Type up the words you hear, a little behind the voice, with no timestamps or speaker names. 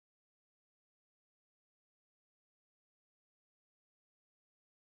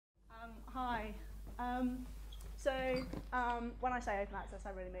Hi. When I say open access,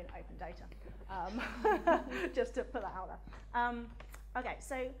 I really mean open data. Just to put that out there. Okay,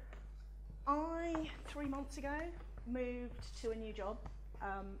 so I, 3 months ago, moved to a new job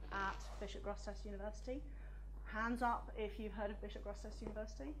at Bishop Grosseteste University. Hands up if you've heard of Bishop Grosseteste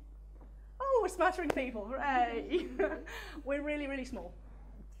University. Oh, we're smattering people, hooray! We're really, really small.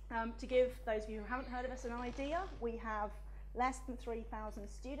 To give those of you who haven't heard of us an idea, we have less than 3,000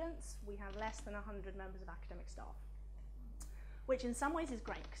 students, we have less than 100 members of academic staff. Which in some ways is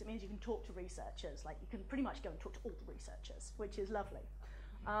great, because it means you can talk to researchers, like you can pretty much go and talk to all the researchers, which is lovely.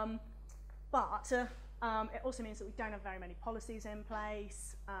 But it also means that we don't have very many policies in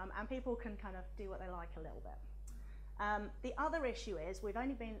place, and people can kind of do what they like a little bit. The other issue is we've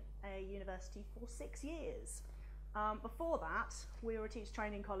only been a university for 6 years. Before that, we were a teacher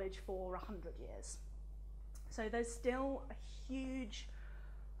training college for 100 years. So there's still a huge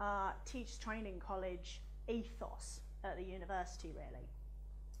teacher training college ethos at the university, really.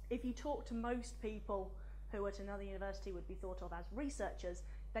 If you talk to most people who at another university would be thought of as researchers,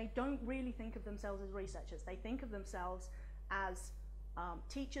 they don't really think of themselves as researchers. They think of themselves as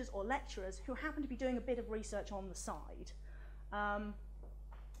teachers or lecturers who happen to be doing a bit of research on the side.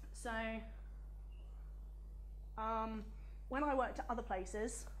 When I worked at other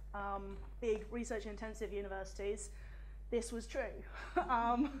places, big research-intensive universities, this was true.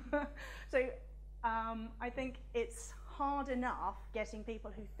 I think it's hard enough getting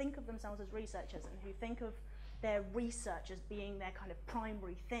people who think of themselves as researchers and who think of their research as being their kind of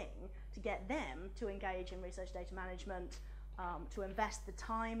primary thing, to get them to engage in research data management, to invest the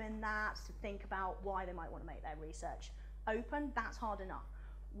time in that, to think about why they might want to make their research open. That's hard enough.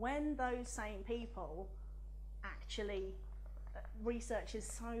 When those same people actually research is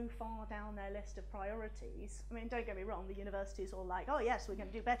so far down their list of priorities. I mean, don't get me wrong, the university is all like, oh yes, we're going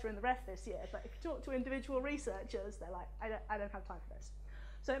to do better in the ref this year, but if you talk to individual researchers, they're like, I don't have time for this.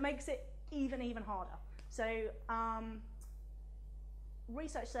 So it makes it even harder. So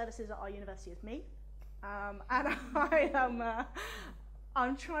research services at our university is me, and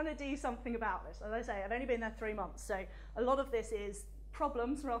I'm trying to do something about this. As I say, I've only been there 3 months, so a lot of this is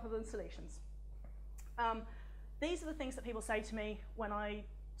problems rather than solutions. These are the things that people say to me when I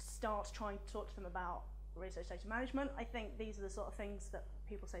start trying to talk to them about research data management. I think these are the sort of things that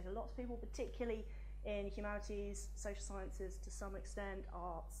people say to lots of people, particularly in humanities, social sciences, to some extent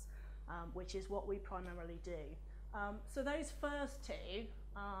arts, which is what we primarily do. So those first two,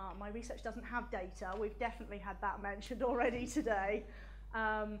 my research doesn't have data. We've definitely had that mentioned already today.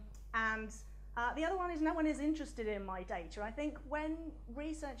 The other one is no one is interested in my data. I think when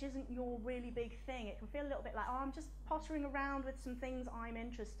research isn't your really big thing, it can feel a little bit like, oh, I'm just pottering around with some things I'm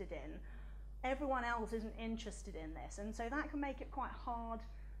interested in. Everyone else isn't interested in this. And so that can make it quite hard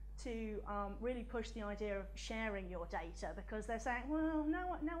to really push the idea of sharing your data, because they're saying, well,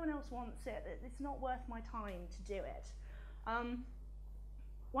 no one else wants it. It's not worth my time to do it.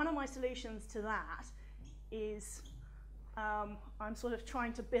 One of my solutions to that is I'm sort of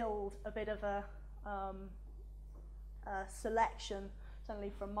trying to build a bit of a selection,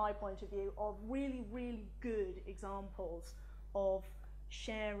 certainly from my point of view, of really, really good examples of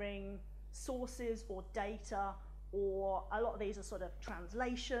sharing sources or data, or a lot of these are sort of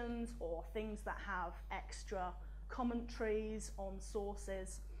translations or things that have extra commentaries on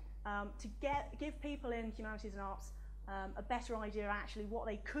sources, to give people in humanities and arts a better idea actually what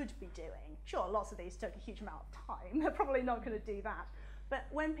they could be doing. Sure, lots of these took a huge amount of time. They're probably not going to do that. But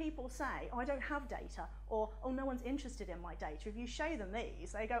when people say, oh, I don't have data, or oh, no one's interested in my data, if you show them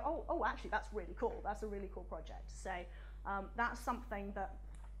these, they go, oh, actually, that's really cool. That's a really cool project. So that's something that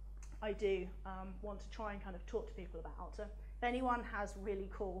I do want to try and kind of talk to people about. So if anyone has really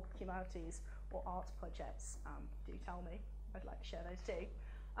cool humanities or arts projects, do tell me. I'd like to share those too.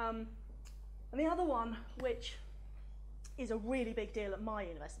 And the other one, which is a really big deal at my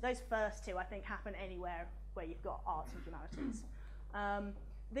university. Those first two, I think, happen anywhere where you've got arts and humanities.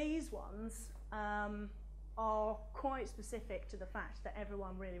 These ones are quite specific to the fact that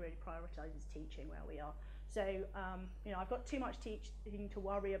everyone really, really prioritises teaching where we are. So, you know, I've got too much teaching to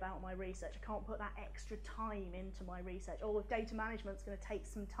worry about my research. I can't put that extra time into my research. Or if data management's going to take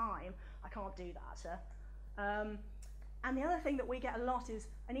some time, I can't do that. And the other thing that we get a lot is,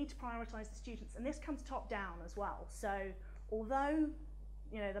 I need to prioritise the students, and this comes top down as well. So although,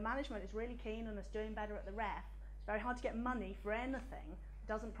 you know, the management is really keen on us doing better at the ref, it's very hard to get money for anything that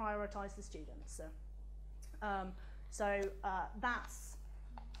doesn't prioritise the students. That's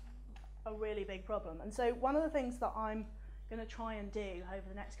a really big problem. And so one of the things that I'm going to try and do over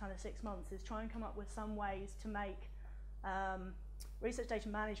the next kind of 6 months is try and come up with some ways to make research data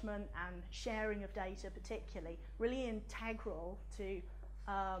management and sharing of data particularly really integral to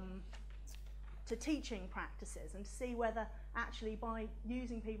teaching practices, and to see whether actually by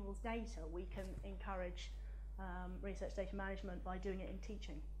using people's data we can encourage research data management by doing it in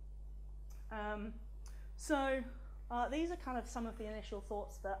teaching. These are kind of some of the initial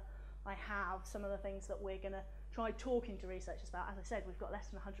thoughts that I have, some of the things that we're going to try talking to researchers about. As I said, we've got less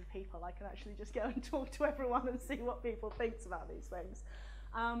than 100 people. I can actually just go and talk to everyone and see what people think about these things.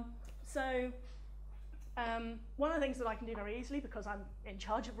 One of the things that I can do very easily, because I'm in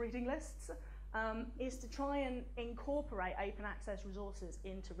charge of reading lists, is to try and incorporate open access resources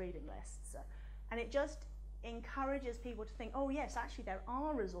into reading lists. And it just encourages people to think, oh yes, actually there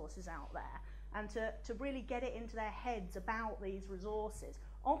are resources out there, and to really get it into their heads about these resources.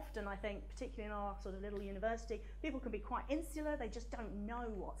 Often, I think, particularly in our sort of little university, people can be quite insular. They just don't know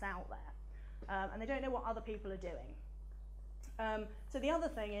what's out there, and they don't know what other people are doing. So the other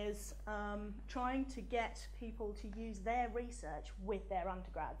thing is trying to get people to use their research with their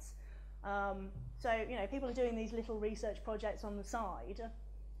undergrads. So, you know, people are doing these little research projects on the side.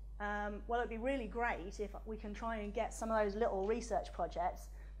 Well, it'd be really great if we can try and get some of those little research projects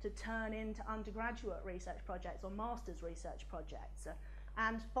to turn into undergraduate research projects or master's research projects.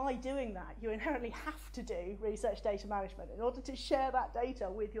 And by doing that, you inherently have to do research data management. In order to share that data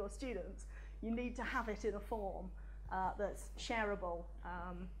with your students, you need to have it in a form that's shareable.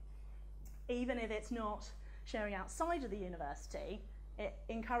 Even if it's not sharing outside of the university, it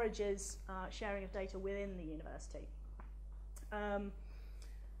encourages sharing of data within the university.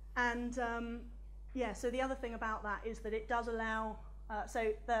 Yeah, so the other thing about that is that it does allow,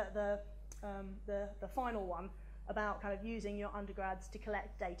 so the final one about kind of using your undergrads to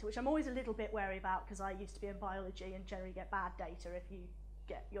collect data, which I'm always a little bit wary about, because I used to be in biology and generally get bad data if you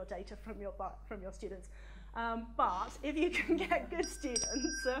get your data from your students. But if you can get good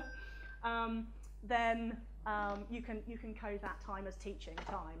students, then you can code that time as teaching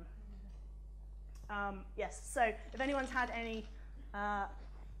time. Yes, so if anyone's had any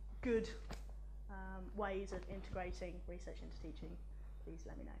good ways of integrating research into teaching, please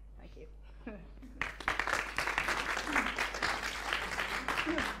let me know. Thank you.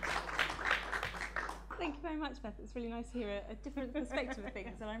 Thank you very much, Beth. It's really nice to hear a different perspective of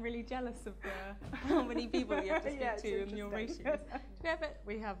things, and I'm really jealous of how many people you have to speak to in your ratios.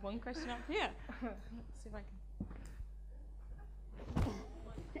 We have one question up here. Let's see if I can.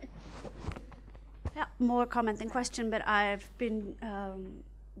 Yeah, more comment than question, but I've been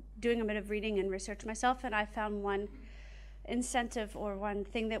doing a bit of reading and research myself, and I found one incentive, or one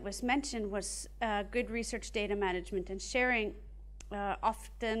thing that was mentioned, was good research data management and sharing.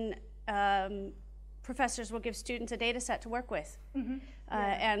 Often professors will give students a data set to work with. Mm-hmm.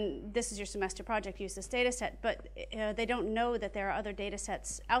 And this is your semester project, use this data set, but they don't know that there are other data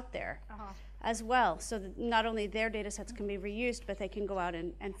sets out there as well, so that not only their data sets can be reused, but they can go out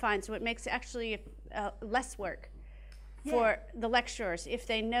and find. So it makes actually less work for the lecturers. If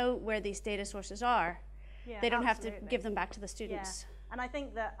they know where these data sources are, they don't have to give them back to the students. Yeah. And I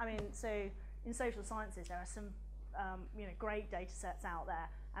think that, I mean, so in social sciences there are some great data sets out there,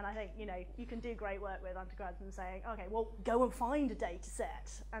 and I think, you know, you can do great work with undergrads and saying, okay, well, go and find a data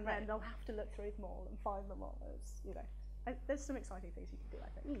set, and then they'll have to look through them all and find them all. It's, you know, there's some exciting things you can do, I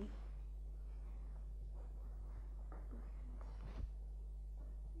think.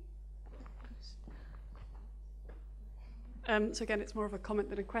 So again, it's more of a comment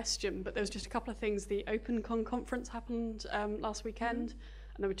than a question, but there was just a couple of things. The OpenCon conference happened last weekend,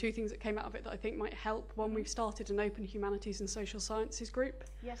 and there were two things that came out of it that I think might help. One, we've started an Open Humanities and Social Sciences group.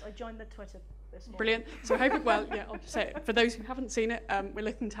 Yes, I joined the Twitter this morning. Brilliant. So I hope well, yeah, I'll just say it. For those who haven't seen it, we're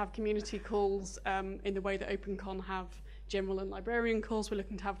looking to have community calls in the way that OpenCon have general and librarian calls. We're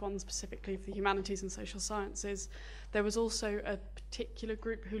looking to have one specifically for the humanities and social sciences. There was also a particular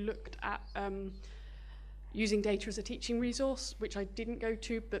group who looked at using data as a teaching resource, which I didn't go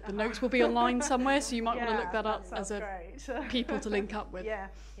to, but the notes will be online somewhere, so you might want to look that up as a people to link up with. Yeah,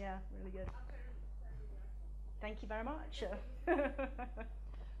 really good. Thank you very much.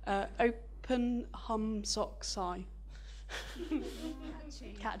 Open hum sock sigh.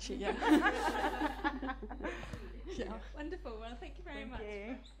 Catchy, yeah. Wonderful. Well, thank you very much. Thank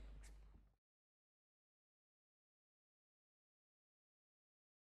you.